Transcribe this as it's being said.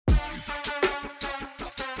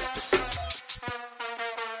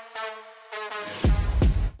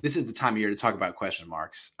this is the time of year to talk about question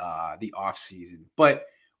marks, the off season. But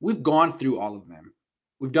we've gone through all of them.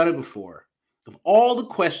 We've done it before. Of all the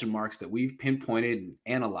question marks that we've pinpointed and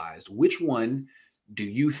analyzed, which one do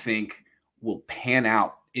you think will pan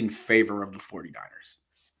out in favor of the 49ers?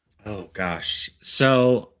 Oh gosh.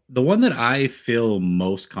 So the one that I feel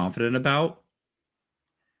most confident about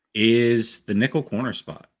is the nickel corner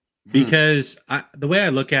spot. Hmm. Because the way I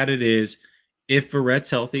look at it is if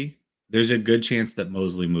Verrett's healthy, there's a good chance that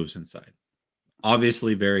Mosley moves inside.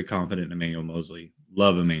 Obviously, very confident in Emmanuel Mosley.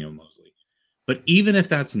 Love Emmanuel Mosley. But even if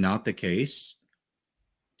that's not the case,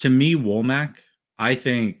 to me, Womack, I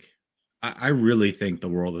think I really think the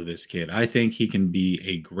world of this kid. I think he can be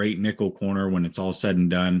a great nickel corner when it's all said and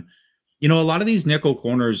done. You know, a lot of these nickel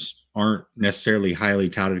corners aren't necessarily highly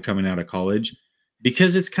touted coming out of college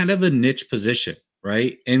because it's kind of a niche position,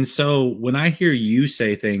 right? And so when I hear you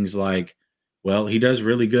say things like, well, he does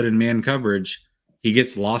really good in man coverage, he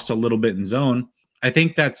gets lost a little bit in zone. I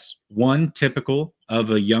think that's one typical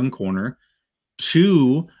of a young corner.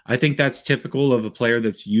 Two, I think that's typical of a player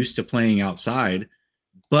that's used to playing outside.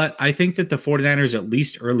 But I think that the 49ers, at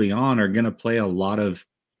least early on, are going to play a lot of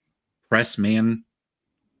press man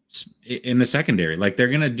in the secondary. Like they're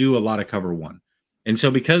going to do a lot of cover one. And so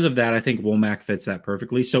because of that, I think Womack fits that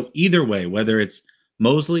perfectly. So either way, whether it's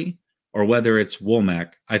Mosley or whether it's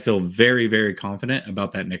Womack, I feel very, very confident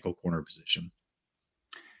about that nickel corner position.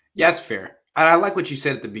 Yeah, that's fair. I like what you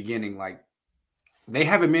said at the beginning. Like they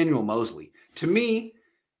have Emmanuel Mosley. To me,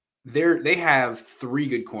 they have three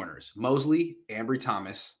good corners: Mosley, Ambry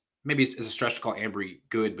Thomas. Maybe it's a stretch to call Ambry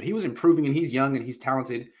good, but he was improving and he's young and he's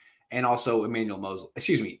talented. And also Emmanuel Mosley,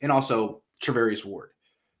 excuse me, and also Travarius Ward.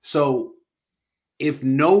 So if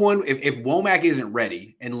Womack isn't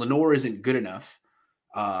ready and Lenore isn't good enough,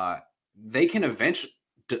 they can eventually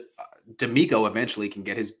D'Amico eventually can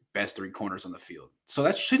get his best three corners on the field. So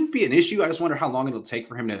that shouldn't be an issue. I just wonder how long it'll take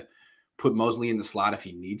for him to put Mosley in the slot if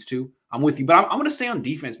he needs to. I'm with you, but I'm going to stay on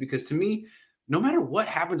defense because to me, no matter what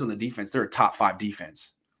happens on the defense, they're a top 5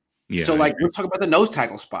 defense. Yeah. So, like, let's talk about the nose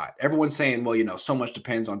tackle spot. Everyone's saying, well, so much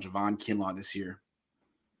depends on Javon Kinlaw this year.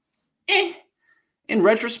 In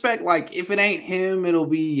retrospect, like, if it ain't him, it'll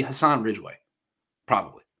be Hassan Ridgeway,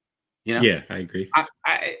 probably. Yeah, I agree.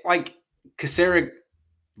 I like Kasarik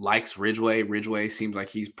likes Ridgeway. Ridgeway seems like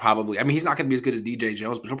he's probably, I mean, he's not going to be as good as DJ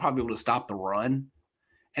Jones, but he'll probably be able to stop the run.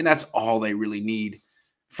 And that's all they really need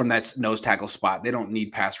from that nose tackle spot. They don't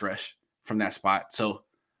need pass rush from that spot. So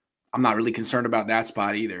I'm not really concerned about that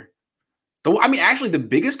spot either. Though, I mean, actually, the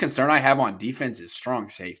biggest concern I have on defense is strong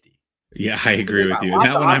safety. Yeah, I agree with you. And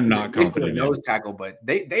that one I'm not confident in. Nose tackle, but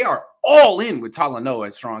they are all in with Talanoa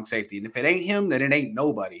at strong safety. And if it ain't him, then it ain't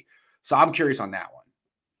nobody. So I'm curious on that one.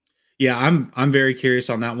 Yeah, I'm very curious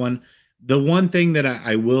on that one. The one thing that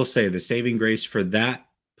I will say, the saving grace for that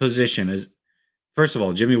position is, first of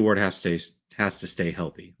all, Jimmy Ward has to stay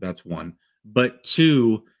healthy. That's one. But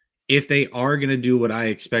two, if they are going to do what I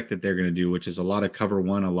expect that they're going to do, which is a lot of cover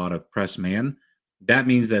one, a lot of press man, that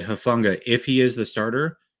means that Hufanga, if he is the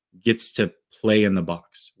starter, gets to play in the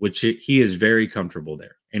box, which he is very comfortable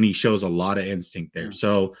there. And he shows a lot of instinct there.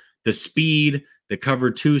 So the speed, the cover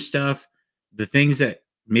two stuff, the things that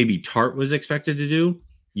maybe Tart was expected to do,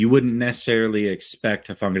 you wouldn't necessarily expect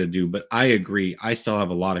Hufanga to do. But I agree. I still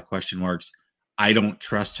have a lot of question marks. I don't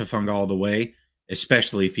trust Hufanga all the way,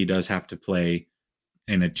 especially if he does have to play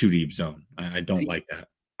in a 2-deep zone. I don't like that.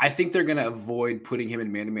 I think they're going to avoid putting him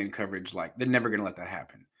in man-to-man coverage. Like, they're never going to let that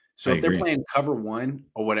happen. So if they're playing cover one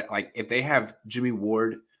or what, like if they have Jimmy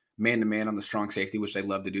Ward man-to-man on the strong safety, which they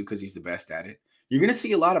love to do because he's the best at it, you're going to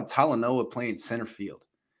see a lot of Talanoa playing center field.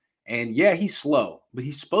 And yeah, he's slow, but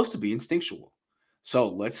he's supposed to be instinctual. So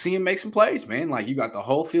let's see him make some plays, man. Like, you got the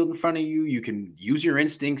whole field in front of you. You can use your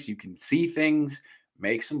instincts. You can see things,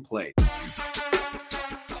 make some plays.